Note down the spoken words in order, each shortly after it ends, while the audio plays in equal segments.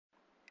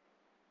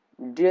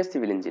Deer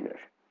civil engineer,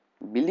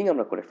 building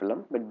আমরা করে ফেললাম,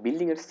 বাট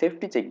বিল্ডিং এর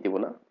সেফটি চেক দিব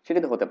না, সেটা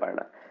তো হতে পারে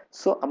না।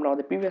 সো আমরা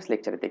আমাদের প্রিভিয়াস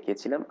লেকচারে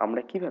দেখিয়েছিলাম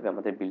আমরা কিভাবে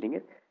আমাদের বিল্ডিং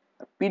এর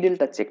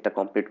পিডেলটা চেকটা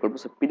কমপ্লিট করবো।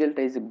 So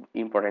পিডেলটা is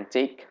important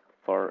check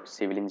for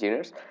civil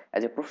engineers.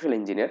 As a professional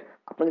engineer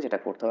আপনাকে যেটা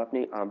করতে হবে, আপনি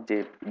যে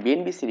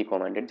বিএনবিসি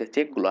রিকমেন্ডেড যে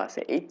চেকগুলো আছে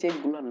এই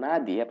চেকগুলো না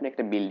দিয়ে আপনি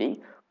একটা বিল্ডিং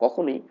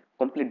কখনোই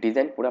কমপ্লিট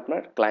ডিজাইন করে আপনার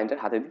ক্লায়েন্টের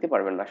হাতে দিতে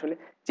পারবেন না। আসলে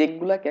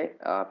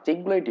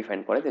চেকগুলোই ডিফাইন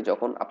করে যে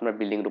যখন আপনার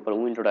বিল্ডিং এর উপর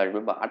উইন্ড লোড আসবে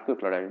বা আর্থকুয়েক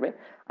লোড আসবে,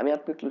 আমি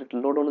আর্থকুয়েক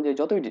লোড অনুযায়ী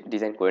যতই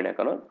ডিজাইন করি না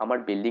কেন আমার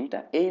বিল্ডিংটা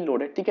এই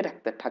লোডে টিকে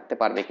থাকতে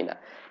পারবে কিনা,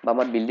 বা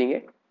আমার বিল্ডিং এ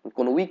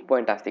কোনো উইক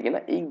পয়েন্ট আছে কিনা,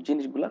 এই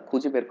জিনিসগুলো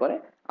খুঁজে বের করে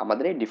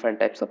আমাদের এই different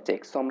types of check.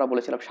 So আমরা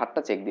বলেছিলাম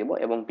 7টা চেক দিব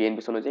এবং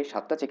বিএনবিসি অনুযায়ী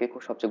 7টা চেকে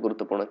সবচেয়ে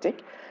গুরুত্বপূর্ণ চেক।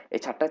 এই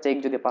 7টা চেক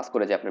যদি পাস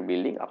করে যায়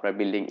আপনার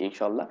বিল্ডিং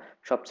ইনশাল্লাহ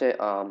সবচেয়ে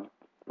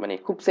মানে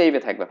খুব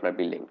সেফে থাকবে আপনার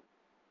বিল্ডিং।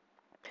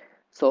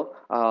 সো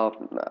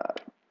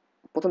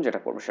প্রথম যেটা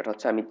করবো সেটা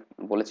হচ্ছে, আমি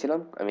বলেছিলাম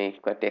আমি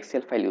কয়েকটা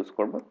এক্সেল ফাইল ইউজ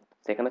করব।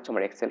 সেখানে হচ্ছে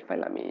আমার এক্সেল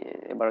ফাইল, আমি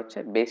এবার হচ্ছে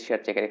বেস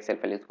শেয়ার চেকের এক্সেল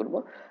ফাইল ইউজ করব।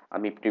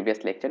 আমি প্রিভিয়াস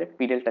লেকচারে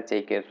পিডেলটা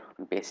চেকের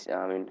বেস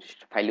আমি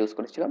ফাইল ইউজ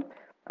করেছিলাম।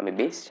 আমি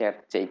বেস শেয়ার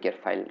চেকের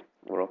ফাইল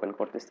ওপেন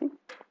করতেছি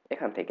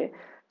এখান থেকে।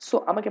 সো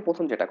আমাকে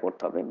প্রথম যেটা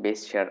করতে হবে বেস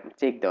শেয়ার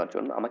চেক দেওয়ার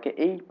জন্য, আমাকে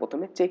এই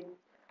প্রথমে চেক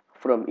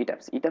ফ্রম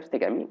ইটাপস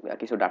থেকে আমি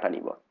কিছু ডাটা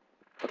নিব।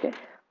 ওকে,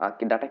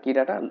 ডাটা কি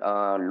ডাটা?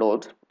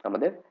 লোড,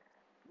 আমাদের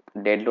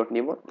ডেড লোড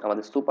নিব,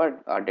 আমাদের সুপার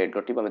ডেড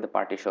লোড নিব, আমাদের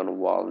পার্টিশন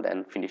ওয়াল দেন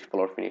ফিনিশ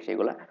ফ্লোর ফিনিশ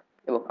এগুলা,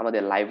 এবং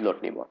আমাদের লাইভ লোড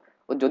নিব।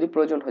 ও যদি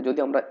প্রয়োজন হয়, যদি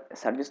আমরা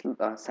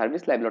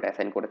সার্ভিস লাইভ লোড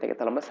অ্যাসাইন করে থাকি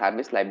তাহলে আমরা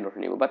সার্ভিস লাইভ লোড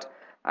নিব, বাট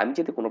আমি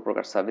যদি কোনো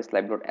প্রকার সার্ভিস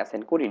লাইভ লোড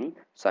অ্যাসাইন করিনি,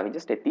 সো আমি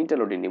জাস্ট এই 3টে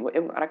লোডই নিব।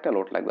 এবং আরেকটা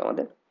লোড লাগবে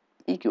আমাদের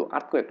EQ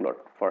earthquake load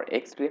for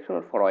x direction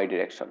R for Y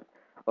direction.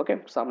 Okay,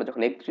 so আমরা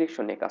যখন এক্স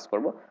ডিরেকশন নিয়ে কাজ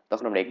করব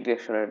তখন আমরা এক্স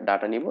ডিরেকশনের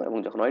ডাটা নিব, এবং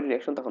যখন ওয়াই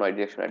ডিরেকশন তখন ওয়াই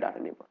ডিরেকশনের ডাটা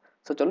নিব।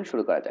 সো চলুন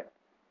শুরু করা যাক।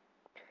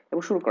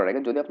 এবং শুরু করার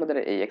আগে যদি আপনাদের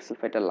এই এক্সেল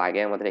ফাইলটা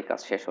লাগে আমাদের এই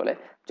কাজ শেষ হলে,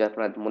 যদি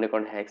আপনারা মনে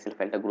করেন হ্যাঁ এক্সেল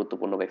ফাইলটা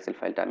গুরুত্বপূর্ণ বা এক্সেল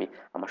ফাইলটা আমি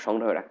আমার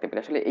সংগ্রহে রাখতে পারি,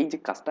 আসলে এই যে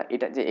কাজটা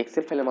এটা যে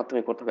এক্সেল ফাইলের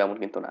মাধ্যমে করতে হবে এমন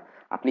কিন্তু না।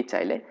 আপনি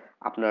চাইলে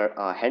আপনার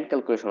হ্যান্ড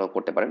ক্যালকুলেশনও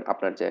করতে পারেন।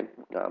 আপনার যে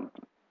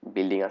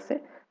বিল্ডিং আছে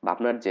বা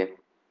আপনার যে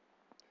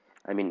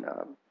আই মিন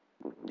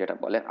যেটা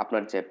বলে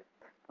আপনার যে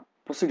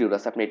প্রসিডিউর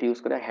আছে, আপনি এটি ইউজ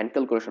করে হ্যান্ড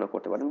ক্যালকুলেশনও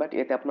করতে পারেন, বাট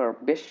এতে আপনার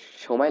বেশ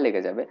সময়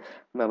লেগে যাবে।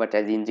 বাট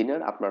অ্যাজ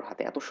ইঞ্জিনিয়ার আপনার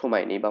হাতে এত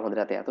সময় নেই বা আমাদের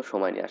হাতে এত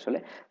সময় নেই আসলে।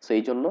 সো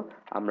এই জন্য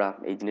আমরা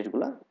এই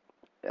জিনিসগুলা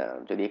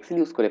যদি এক্সেল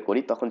ইউজ করে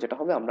করি তখন যেটা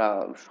হবে, আমরা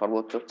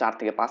সর্বোচ্চ 4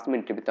 থেকে 5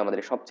 মিনিটের ভিতরে আমাদের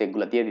সব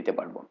চেকগুলো দিয়ে দিতে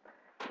পারবো।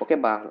 ওকে,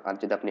 বা আর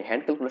যদি আপনি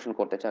হ্যান্ড ক্যালকুলেশন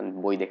করতে চান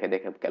বই দেখে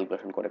দেখে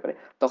ক্যালকুলেশন করে করে,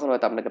 তখন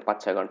হয়তো আপনাকে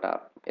 5-6 ঘন্টা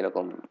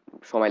এরকম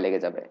সময় লেগে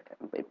যাবে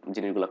এই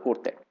জিনিসগুলো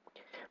করতে।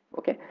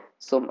 ওকে,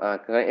 সো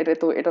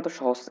এটা তো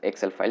সহজ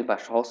এক্সেল ফাইল বা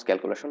সহজ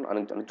ক্যালকুলেশন।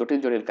 অনেক জটিল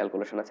জটিল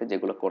ক্যালকুলেশন আছে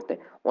যেগুলো করতে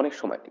অনেক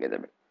সময় লেগে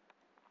যাবে।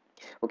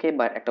 ওকে,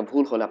 বা একটা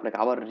ভুল হলে আপনাকে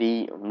আবার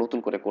নতুন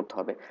করে করতে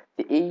হবে।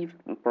 তো এই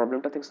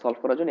প্রবলেমটা থেকে সলভ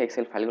করার জন্য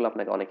এক্সেল ফাইলগুলো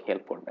আপনাকে অনেক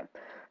হেল্প করবে।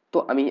 তো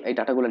আমি এই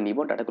ডাটাগুলো নিব,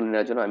 ডাটাগুলো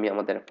নেওয়ার জন্য আমি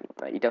আমাদের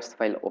ইটাবস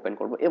ফাইল ওপেন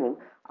করব। এবং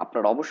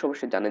আপনারা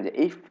অবশ্যই জানেন যে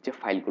এই যে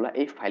ফাইলগুলো,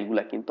 এই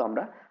ফাইলগুলো কিন্তু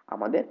আমরা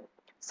আমাদের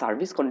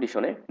সার্ভিস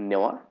কন্ডিশনে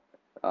নেওয়া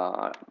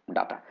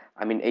ডাটা।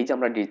 আই মিন এই যে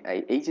আমরা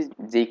এই যে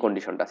যেই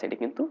কন্ডিশনটা আছে এটা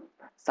কিন্তু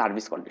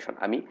সার্ভিস কন্ডিশন।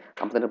 আমি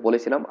আপনাদের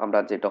বলেছিলাম আমরা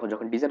যে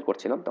যখন ডিজাইন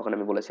করছিলাম তখন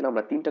আমি বলেছিলাম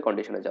আমরা 3টা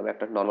কন্ডিশনে যাবো।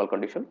 একটা নর্মাল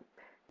কন্ডিশন,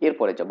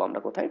 এরপরে যাবো আমরা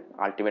কোথায়,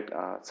 ultimate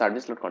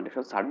service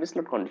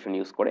load condition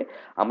use করে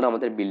আমরা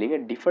আমাদের বিল্ডিং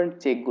এর ডিফারেন্ট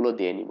চেকগুলো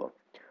দিয়ে নিব।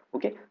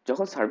 ওকে,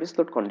 যখন সার্ভিস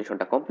লোড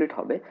কন্ডিশনটা কমপ্লিট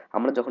হবে,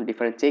 আমরা যখন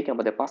ডিফারেন্ট চেক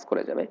আমাদের পাস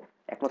করে যাবে,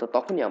 একমাত্র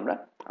তখনই আমরা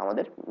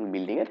আমাদের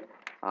বিল্ডিং এর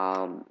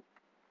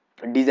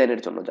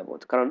ডিজাইনের জন্য যাব।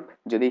 কারণ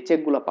যদি এই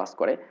চেকগুলো পাস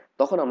করে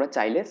তখন আমরা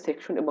চাইলে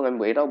সেকশন, এবং আমি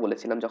এটাও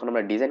বলেছিলাম যখন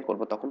আমরা ডিজাইন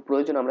করব তখন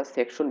প্রয়োজন আমরা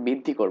সেকশন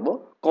বৃদ্ধি করব,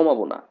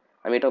 কমাবো না।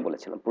 আমি এটাও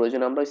বলেছিলাম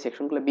প্রয়োজনে আমরা ওই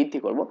সেকশনগুলো বৃদ্ধি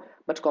করব,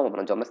 বাট কমাবো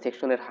না। যে আমরা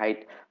সেকশনের হাইট,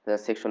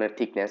 সেকশনের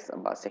থিকনেস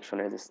বা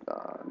সেকশনের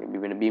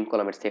বিভিন্ন বিম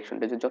কলামের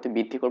সেকশনটা যত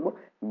বৃদ্ধি করব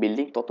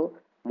বিল্ডিং তত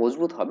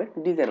মজবুত হবে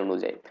ডিজাইন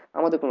অনুযায়ী,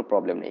 আমাদের কোনো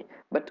প্রবলেম নেই।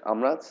 বাট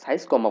আমরা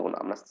সাইজ কমাবো না।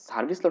 আমরা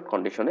সার্ভিস লোড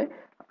কন্ডিশনে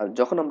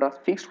যখন আমরা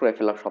ফিক্সড করে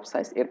ফেললাম সব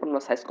সাইজ, এরপর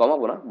আমরা সাইজ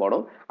কমাবো না, বরং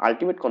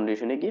আলটিমেট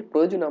কন্ডিশনে গিয়ে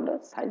প্রয়োজনে আমরা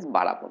সাইজ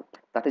বাড়াবো।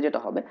 তাতে যেটা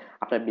হবে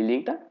আপনার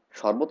বিল্ডিংটা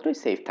সর্বত্রই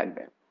সেফ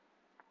থাকবে।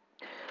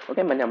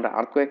 ওকে, মানে আমরা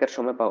আর্থকোয়েকের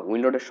সময় বা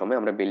উইন্ডোডের সময়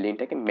আমরা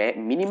বিল্ডিংটাকে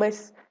মিনিমাইজ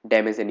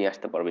ড্যামেজে নিয়ে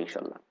আসতে পারবো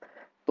ইনশাল্লাহ।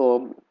 তো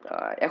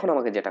এখন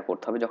আমাকে যেটা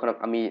করতে হবে, যখন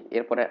আমি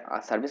এরপরে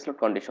সার্ভিস লোড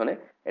কন্ডিশনে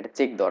এটা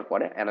চেক দেওয়ার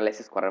পরে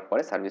অ্যানালাইসিস করার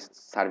পরে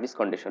সার্ভিস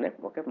কন্ডিশনে,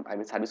 ওকে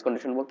আমি সার্ভিস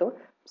কন্ডিশন বলতে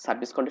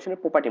সার্ভিস কন্ডিশনের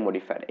প্রপার্টি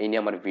মডিফায়ার, এই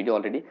নিয়ে আমার ভিডিও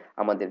অলরেডি,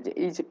 আমাদের যে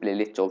এই যে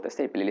প্লেলিস্ট চলতেছে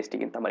এই প্লেলিস্টে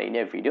কিন্তু আমার এই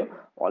নিয়ে ভিডিও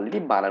অলরেডি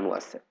বানানো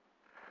আছে।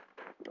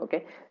 ওকে,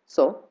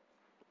 সো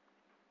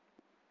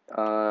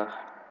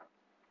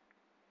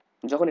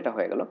যখন এটা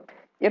হয়ে গেল,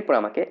 এরপর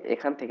আমাকে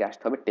এখান থেকে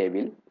আসতে হবে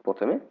টেবিল।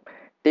 প্রথমে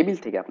টেবিল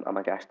থেকে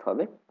আমাকে আসতে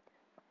হবে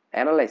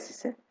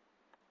অ্যানালাইসিসে,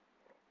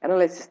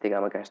 অ্যানালাইসিস থেকে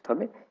আমাকে আসতে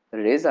হবে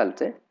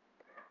রেজাল্টে,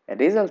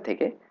 রেজাল্ট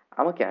থেকে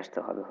আমাকে আসতে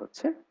হবে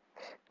হচ্ছে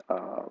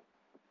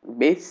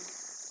base,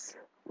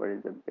 what is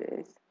the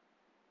base,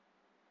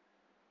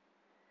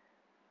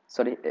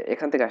 sorry,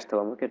 এখান থেকে আসতে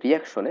হবে আমাকে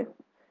রিয়াকশনে,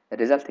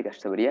 রেজাল্ট থেকে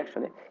আসতে হবে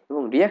রিয়াকশনে,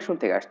 এবং রিয়াকশন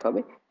থেকে আসতে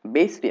হবে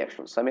বেস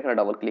রিয়াকশন। সো আমি এখানে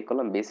ডাবল ক্লিক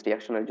করলাম বেস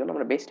রিয়াকশনের জন্য,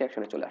 আমরা বেস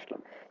রিয়াকশনে চলে আসলাম।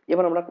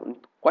 এবার আমরা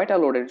কয়টা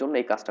লোডের জন্য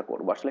এই কাজটা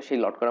করবো আসলে সেই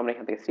লোড করে আমরা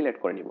এখান থেকে সিলেক্ট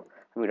করে নিব।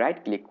 আমি রাইট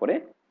ক্লিক করে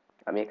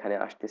আমি এখানে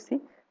আসতেছি।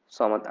 সো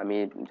আমি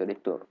যদি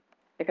একটু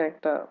এখানে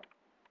একটা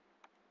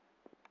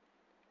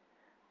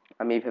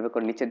আমি এইভাবে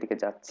করে নিচের দিকে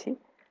যাচ্ছি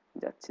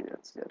যাচ্ছি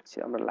যাচ্ছি যাচ্ছি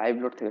আমরা লাইভ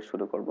লোড থেকে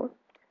শুরু করব।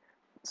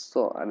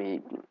 সো আমি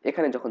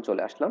এখানে যখন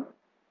চলে আসলাম,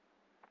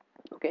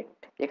 ওকে,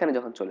 এখানে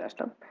যখন চলে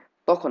আসলাম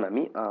তখন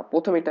আমি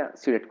প্রথমে এটা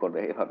সিলেক্ট করবে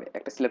এভাবে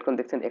একটা সিলেক্ট করে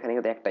দেখছেন এখানে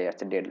কিন্তু একটাই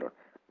আছে ডেড লোড।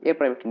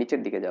 এরপর আমি একটু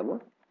নিচের দিকে যাব,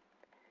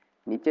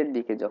 নিচের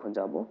দিকে যখন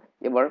যাব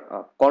এবার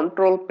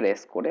কন্ট্রোল প্রেস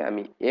করে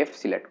আমি এফ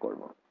সিলেক্ট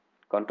করব,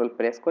 কন্ট্রোল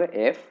প্রেস করে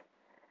এফ,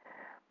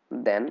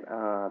 দেন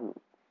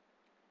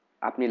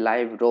আপনি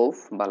লাইভ রোভ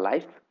বা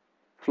লাইভ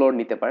ফ্লোর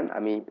নিতে পারেন।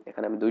 আমি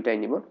এখানে আমি দুইটাই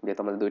নিব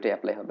যেহেতু আমাদের দুইটাই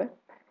অ্যাপ্লাই হবে।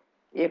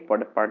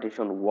 এরপরে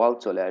পার্টিশন ওয়াল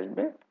চলে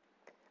আসবে,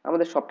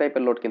 আমাদের সব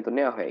টাইপের লোড কিন্তু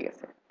নেওয়া হয়ে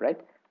গেছে, রাইট।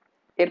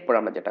 এরপর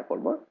আমরা যেটা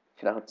করব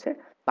সেটা হচ্ছে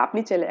আপনি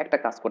চাইলে একটা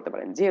কাজ করতে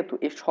পারেন, যেহেতু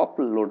এই সব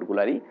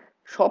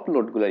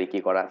লোডগুলারই কি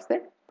করা আছে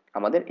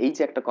আমাদের এই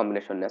যে একটা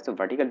কম্বিনেশন আছে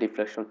ভার্টিক্যাল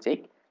ডিফ্লেকশন চেক,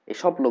 এই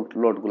সব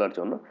লোডগুলোর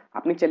জন্য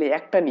আপনি চাইলে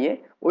একটা নিয়ে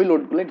ওই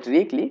লোডগুলো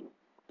ডিরেক্টলি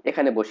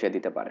এখানে বসিয়ে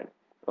দিতে পারেন,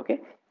 ওকে।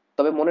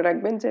 তবে মনে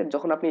রাখবেন যে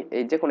যখন আপনি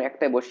এই যে কোনো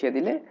একটাই বসিয়ে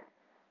দিলে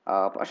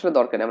আসলে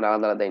দরকার নেই, আমরা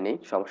আলাদা আলাদাই নেই,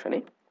 সমস্যা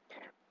নেই।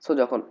 সো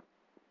যখন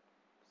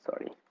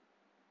সরি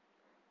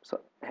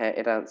হ্যাঁ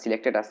এটা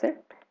সিলেক্টেড আছে।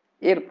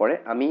 এরপরে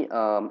আমি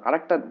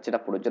আরেকটা যেটা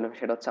প্রয়োজন হবে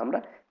সেটা হচ্ছে আমরা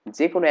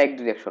যে কোনো এক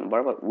ডিরেকশন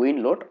বরাবর wind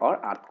load or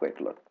earthquake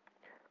load,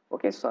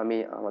 okay. So আমি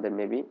আমাদের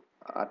মেবি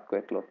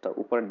আর্থকোয়েক লোডটা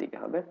উপরের দিকে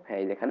হবে, হ্যাঁ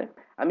এই যেখানে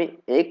আমি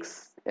x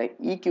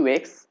EQ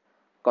x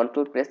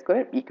control press করে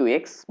ইকিউ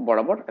এক্স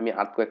বরাবর আমি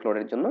আর্থকোয়েক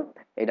লোডের জন্য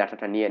এই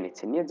ডাটাটা নিয়ে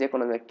নিচ্ছি, নিয়ে যে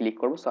কোনো জায়গায় ক্লিক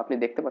করবো। সো আপনি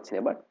দেখতে পাচ্ছেন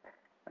এবার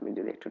আমি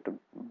যদি একটু একটু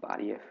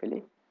বাড়িয়ে ফেলি,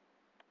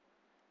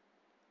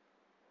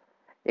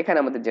 এখানে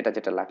আমাদের যেটা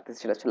যেটা লাগতেছে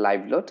সেটা হচ্ছে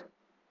লাইভ লোড,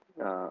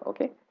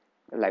 ওকে,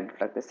 লাইভ লোড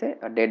লাগতেছে,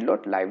 dead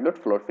load, live load,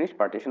 floor finish,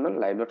 পার্টিশনাল,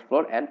 live load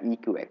floor and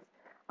ইকিউএক্স।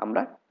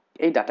 আমরা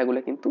এই ডাটাগুলো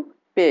কিন্তু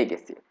পেয়ে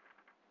গেছি,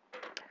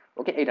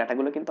 ওকে, এই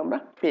ডাটাগুলো কিন্তু আমরা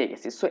পেয়ে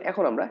গেছি। সো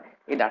এখন আমরা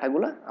এই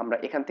ডাটাগুলো আমরা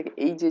এখান থেকে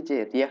এই যে যে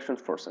রিয়াকশন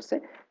ফোর্স আছে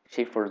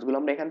সেই ফোর্সগুলো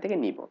আমরা এখান থেকে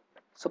নিব।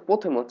 সো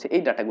প্রথমে হচ্ছে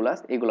এই ডাটাগুলো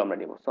এগুলো আমরা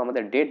নিব। সো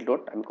আমাদের ডেড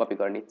লোড আমি কপি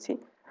করে নিচ্ছি,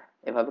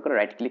 এভাবে করে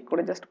রাইট ক্লিক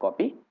করে জাস্ট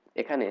কপি,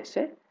 এখানে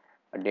এসে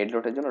ডেড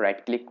লোডের জন্য রাইট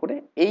ক্লিক করে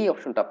এই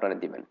অপশনটা আপনারা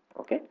দিবেন,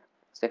 ওকে।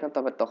 সেখানে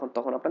তবে তখন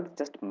তখন আপনাদের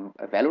জাস্ট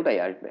ভ্যালুটাই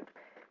আসবে।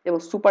 এবং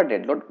সুপার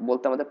ডেড লোড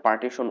বলতে আমাদের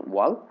পার্টিশন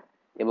ওয়াল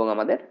এবং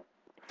আমাদের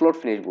ফ্লোর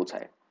ফিনিশ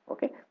বোঝায়,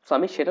 ওকে। সো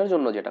আমি সেটার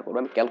জন্য যেটা করবো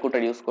আমি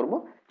ক্যালকুলেটর ইউজ করব,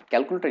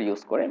 ক্যালকুলেটর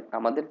ইউজ করে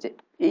আমাদের যে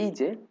এই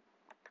যে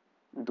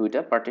দুইটা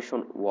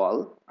পার্টিশন ওয়াল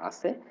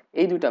আছে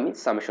এই দুইটা আমি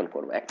সামেশন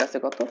করব। একটা আছে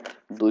কত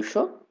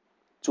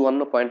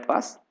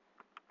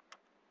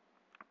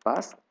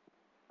 254.5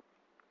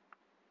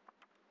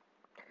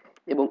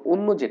 এবং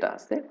অন্য যেটা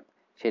আছে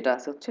সেটা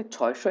আছে হচ্ছে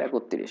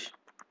 631,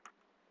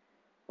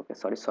 ওকে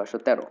সরি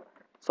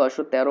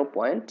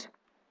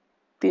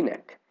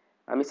 613.31।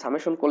 আমি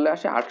সামেশন করলে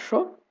আসে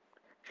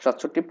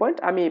 867 পয়েন্ট,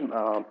 আমি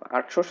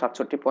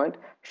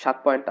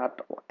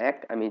 867.7.81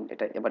 আমি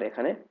এটা এবার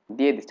এখানে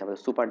দিয়ে দিচ্ছি।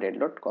 আমাদের সুপার ডেড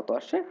লোড কত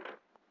আসে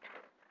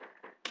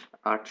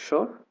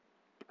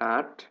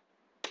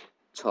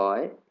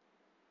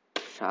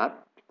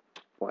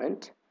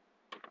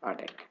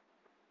 808.6.7.81,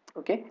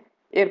 ওকে।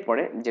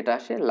 এরপরে যেটা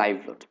আসে লাইভ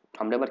লোড,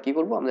 আমরা এবার কি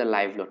করব আমাদের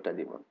লাইভ লোডটা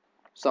দিব।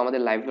 সো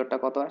আমাদের লাইভ লোডটা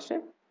কত আসে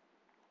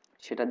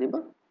সেটা দিব।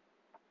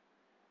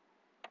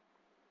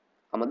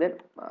 আমাদের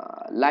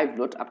লাইভ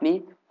লোড আপনি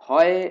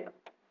হয়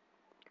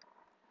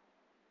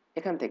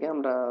এখান থেকে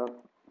আমরা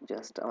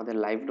জাস্ট আমাদের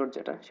লাইভ লোড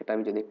যেটা সেটা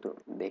আমি যদি একটু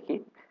দেখি,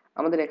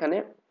 আমাদের এখানে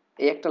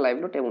এই একটা লাইভ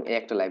লোড এবং এই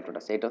একটা লাইভ লোড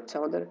আছে, এটা হচ্ছে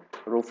আমাদের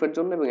রুফের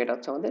জন্য এবং এটা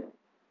হচ্ছে আমাদের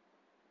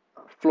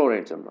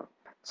ফ্লোরের জন্য।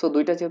 সো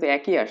দুইটা যেহেতু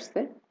একই আসছে,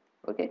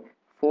 ওকে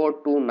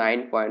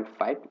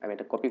 429.5 আমি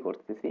এটা কপি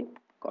করতেছি,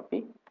 কপি,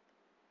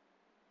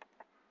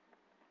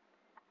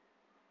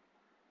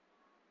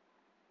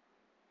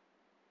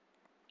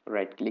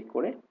 রাইট ক্লিক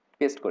করে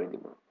পেস্ট করে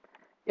দিব।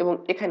 এবং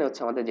এখানে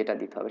হচ্ছে আমাদের যেটা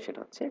দিতে হবে সেটা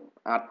হচ্ছে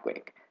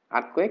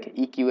আর্থকোয়েক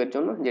ইকিউ এর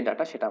জন্য যে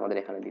ডাটা সেটা আমাদের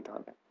এখানে দিতে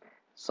হবে।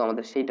 সো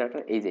আমাদের সেই ডাটা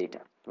এই যে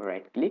এটা,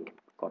 রাইট ক্লিক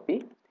কপি,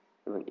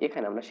 এবং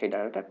এখানে আমরা সেই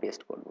ডাটাটা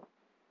পেস্ট করব,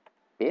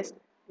 পেস্ট,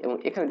 এবং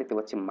এখানে দেখতে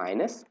পাচ্ছি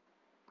মাইনাস,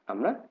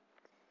 আমরা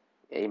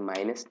এই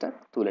মাইনাসটা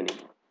তুলে নিব।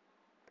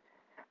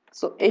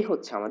 সো এই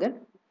হচ্ছে আমাদের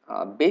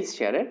বেস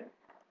শেয়ারের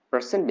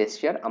পার্সেন্ট বেস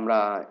শেয়ার, আমরা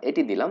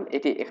এটি দিলাম,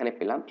 এটি এখানে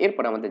পেলাম।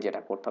 এরপর আমাদের যেটা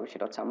করতে হবে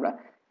সেটা হচ্ছে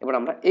এবার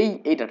আমরা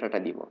এই ডাটাটা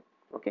দিব,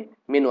 ওকে,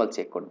 ম্যানুয়াল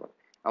চেক করব।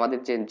 আমাদের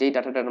যেই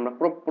ডাটাটা আমরা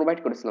প্রোভাইড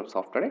করেছিলাম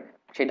সফটওয়্যারে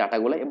সেই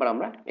ডাটাগুলো এবার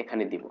আমরা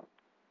এখানে দিব,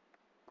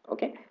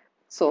 ওকে।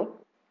 সো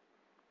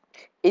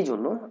এই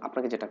জন্য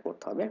আপনাকে যেটা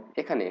করতে হবে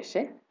এখানে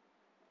এসে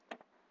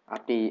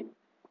আপনি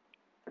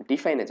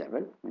ডিফাইনে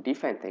যাবেন,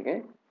 ডিফাইন থেকে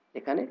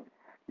এখানে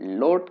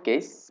লোড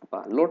কেস বা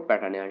লোড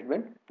প্যাটার্নে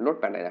আসবেন, লোড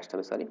প্যাটার্নে আসতে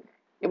হবে সরি।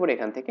 এবার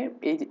এখান থেকে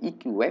এই যে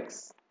ইকিউএক্স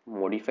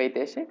মডিফাইতে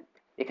এসে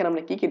এখানে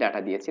আমরা কি কি ডাটা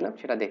দিয়েছিলাম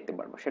সেটা দেখতে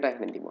পারবো, সেটা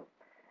এখানে দিব।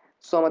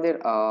 সো আমাদের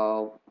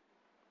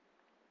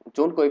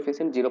জোন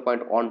কোএফিসিয়েন্ট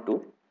 0.12,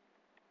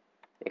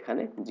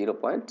 এখানে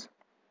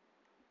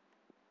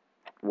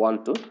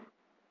 0.12।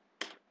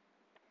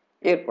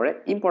 এরপরে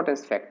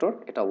ইম্পর্টেন্স ফ্যাক্টর,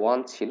 এটা 1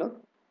 ছিল।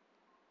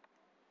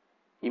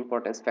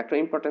 ইম্পর্টেন্স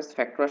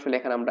ফ্যাক্টর আসলে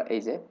এখানে আমরা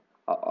এই যে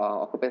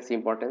অকুপেন্সি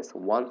ইম্পর্টেন্স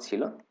 1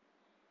 ছিল,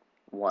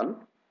 1।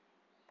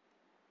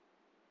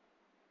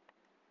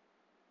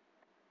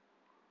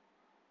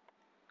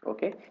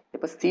 ওকে,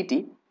 এরপর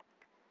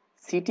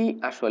সিটি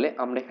আসলে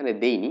আমরা এখানে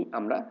দেইনি,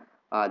 আমরা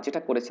যেটা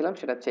করেছিলাম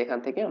সেটা হচ্ছে এখান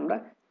থেকে আমরা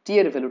টি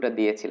এর ভ্যালুটা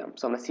দিয়েছিলাম।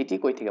 সো আমরা সিটি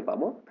কই থেকে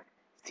পাবো?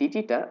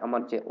 সিটিটা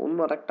আমার যে অন্য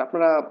একটা,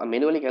 আপনারা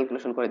ম্যানুয়ালি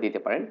ক্যালকুলেশন করে দিতে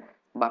পারেন,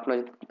 বা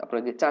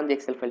আপনারা যদি চান যে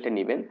এক্সেল ফাইলটা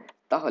নেবেন,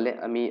 তাহলে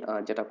আমি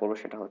যেটা করব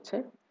সেটা হচ্ছে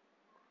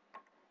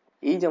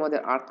এই যে আমাদের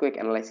আর্থকোয়েক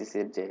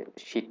অ্যানালাইসিসের যে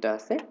শীটটা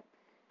আছে,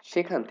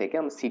 সেখান থেকে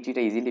আমরা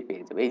সিটিটা ইজিলি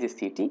পেয়ে যাবো। এই যে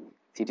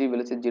সিটির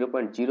ভ্যালু হচ্ছে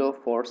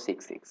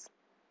 0.0466,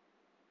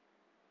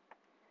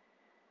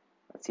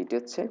 সিটি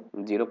হচ্ছে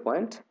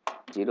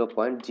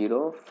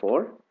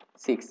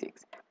 0.0466,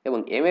 এবং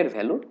এম এর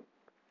ভ্যালু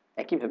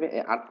একইভাবে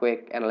আর্থকোয়েক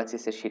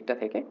অ্যানালাইসিসের শীটটা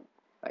থেকে,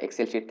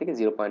 এক্সেল শীট থেকে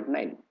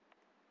 0.9।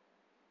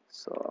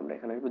 সো আমরা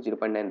এখানে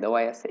 0.9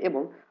 দেওয়াই আছে,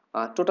 এবং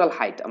টোটাল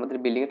হাইট, আমাদের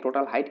বিল্ডিং এর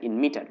টোটাল হাইট ইন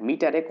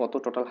মিটারে কত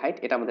টোটাল হাইট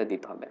এটা আমাদের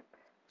দিতে হবে।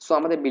 সো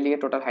আমাদের বিল্ডিং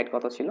এর টোটাল হাইট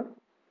কত ছিল?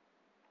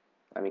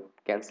 আমি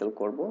ক্যান্সেল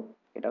করব,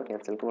 এটাও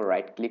ক্যান্সেল করব,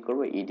 রাইট ক্লিক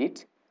করব, এডিট,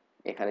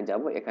 এখানে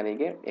যাব, এখানে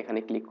গিয়ে এখানে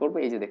ক্লিক করব,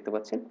 এই যে দেখতে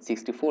পাচ্ছেন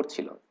 64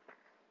 ছিল।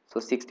 সো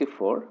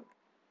 64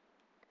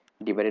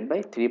 ডিভাইডেড বাই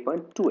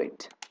 3.28,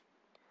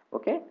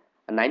 ওকে,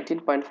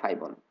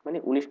 19.51 মানে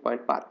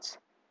 19.5।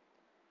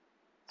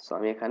 সো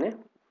আমি এখানে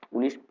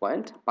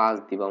 19.5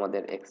 দিব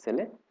আমাদের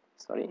এক্সেলে,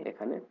 সরি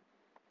এখানে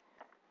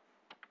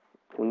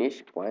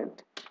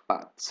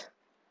 19.5,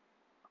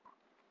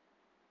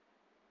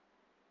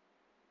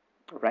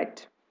 রাইট।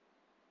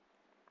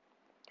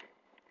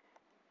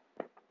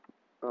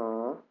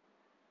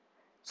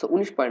 সো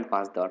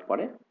 19.5 দেওয়ার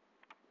পরে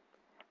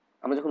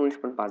আমরা যখন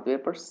 19.5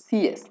 দেওয়ার পর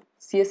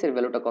সিএস এর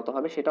ভ্যালুটা কত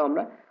হবে সেটাও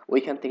আমরা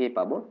ওইখান থেকেই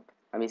পাবো।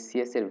 আমি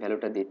সিএস এর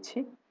ভ্যালুটা দিচ্ছি।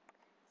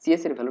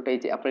 সিএস এর ভ্যালুটা এই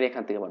যে আপনারা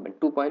এখান থেকে পাবেন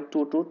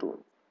 2.222,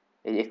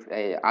 এই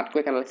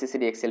আর্থকোয়েক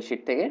অ্যানালাইসিসের এক্সেল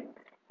শীট থেকে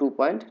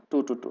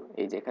 2.222,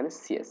 এই যে এখানে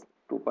সিএস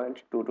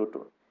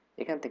 2.222,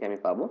 এখান থেকে আমি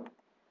পাবো।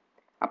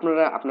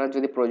 আপনারা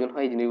যদি প্রয়োজন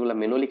হয় এই জিনিসগুলো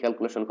ম্যানুয়ালি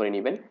ক্যালকুলেশন করে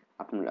নেবেন।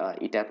 আপনারা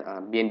এটা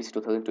বিএনবিসি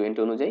 2020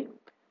 অনুযায়ী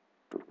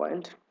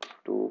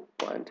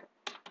 2.2.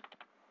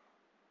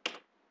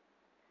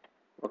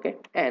 ওকে,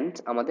 এন্ড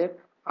আমাদের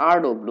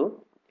আরডব্লিউ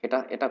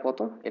এটা কত,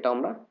 এটা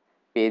আমরা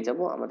পেয়ে যাব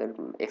আমাদের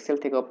এক্সেল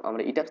থেকেও,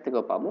 আমরা ইটাবস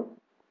থেকেও পাবো,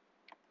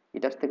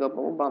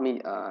 বা আমি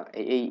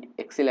এই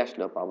এক্সেলে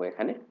আসলেও পাবো।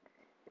 এখানে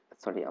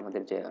সরি,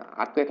 আমাদের যে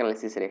আর্থকোয়েক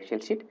অ্যানালাইসিসের এক্সেল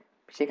শিট,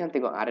 সেখান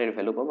থেকে আর এর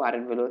ভ্যালু পাবো, আর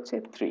এর ভ্যালু হচ্ছে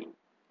 3,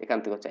 এখান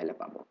থেকেও চাইলে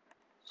পাবো।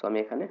 সো আমি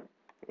এখানে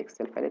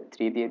এক্সেল ফাইলে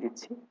 3 দিয়ে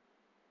দিচ্ছি।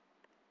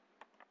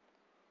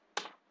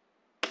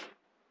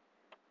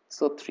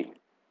 সো 3,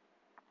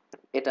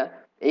 এটা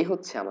এই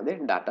হচ্ছে আমাদের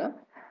ডাটা।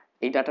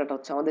 এই ডাটাটা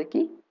হচ্ছে আমাদের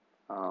কি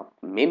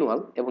ম্যানুয়াল,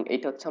 এবং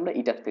এইটা হচ্ছে আমরা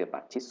ইটার থেকে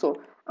পাচ্ছি। সো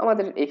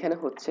আমাদের এখানে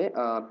হচ্ছে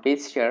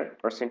বেস শেয়ার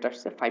পার্সেন্ট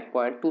আসছে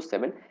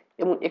 5.27,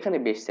 এবং এখানে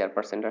বেস শেয়ার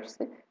পার্সেন্ট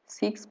আসছে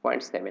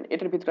 6.7।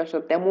 এটার ভিতরে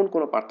আসলে তেমন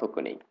কোনো পার্থক্য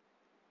নেই,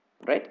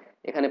 রাইট।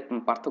 এখানে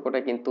পার্থক্যটা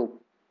কিন্তু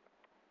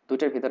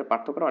দুইটার ভিতরে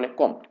পার্থক্যটা অনেক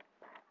কম।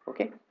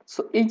 ওকে,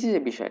 সো এই যে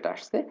বিষয়টা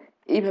আসছে,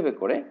 এইভাবে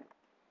করে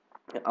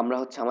আমরা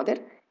হচ্ছে আমাদের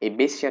এই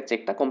বেস শেয়ার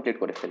চেকটা কমপ্লিট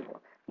করে ফেলবো।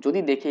 যদি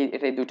দেখি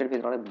এটা এই দুইটার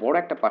ভিতরে অনেক বড়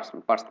একটা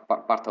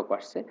পার্থক্য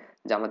আসছে,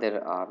 যে আমাদের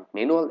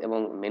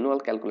ম্যানুয়াল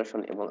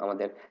ক্যালকুলেশন এবং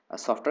আমাদের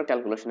সফটওয়্যার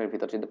ক্যালকুলেশনের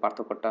ভিতরে যদি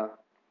পার্থক্যটা,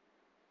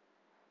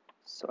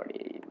 sorry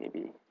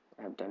maybe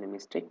I have done a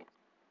mistake,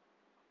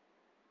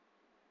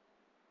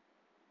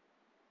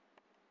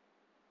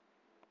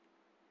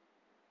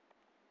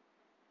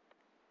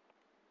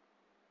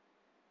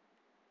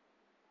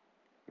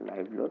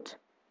 live load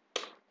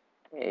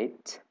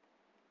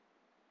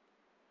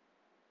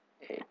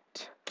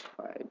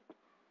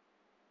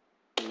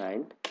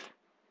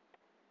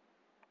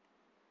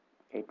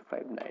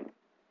 859.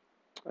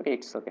 Okay,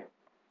 it's okay.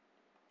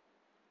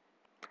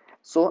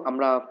 So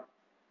আমরা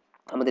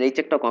আমাদের এই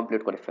চেকটাও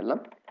কমপ্লিট করে ফেললাম,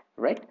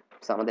 রাইট।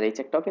 সো আমাদের এই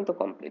চেকটাও কিন্তু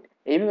কমপ্লিট।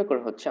 এইভাবে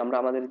করে হচ্ছে আমরা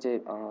আমাদের যে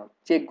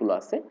চেকগুলো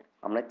আছে,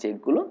 আমরা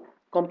চেকগুলো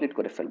কমপ্লিট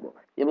করে ফেলবো।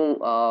 এবং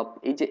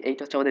এই যে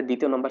এইটা হচ্ছে আমাদের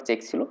দ্বিতীয় নম্বর চেক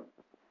ছিল।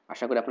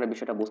 আশা করি আপনারা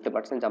বিষয়টা বুঝতে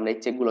পারছেন যে আমরা এই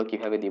চেকগুলো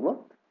কিভাবে দিব।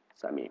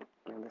 সো আমি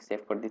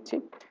সেভ করে দিচ্ছি।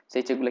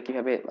 সেই চেকগুলো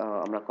কিভাবে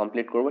আমরা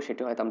কমপ্লিট করব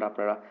সেটা হয়তো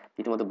আপনারা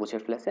ইতিমধ্যে বুঝে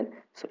ফেলেছেন।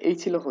 সো এই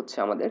ছিল হচ্ছে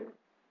আমাদের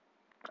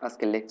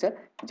আজকের লেকচার,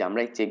 যে আমরা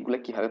এই চেকগুলো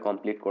কিভাবে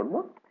কমপ্লিট করব,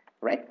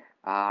 রাইট।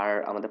 আর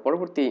আমাদের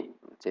পরবর্তী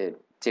যে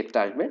চেকটা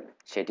আসবে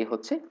সেটি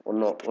হচ্ছে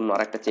অন্য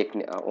আরেকটা চেক,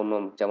 অন্য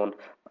যেমন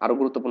আরো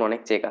গুরুত্বপূর্ণ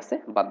অনেক চেক আছে,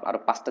 বা আরো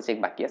 5টা চেক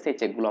বাকি আছে, এই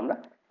চেকগুলো আমরা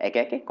একে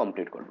একে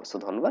কমপ্লিট করব। সো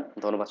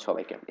ধন্যবাদ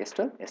সবাইকে।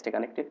 Stay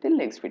connected till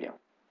next video.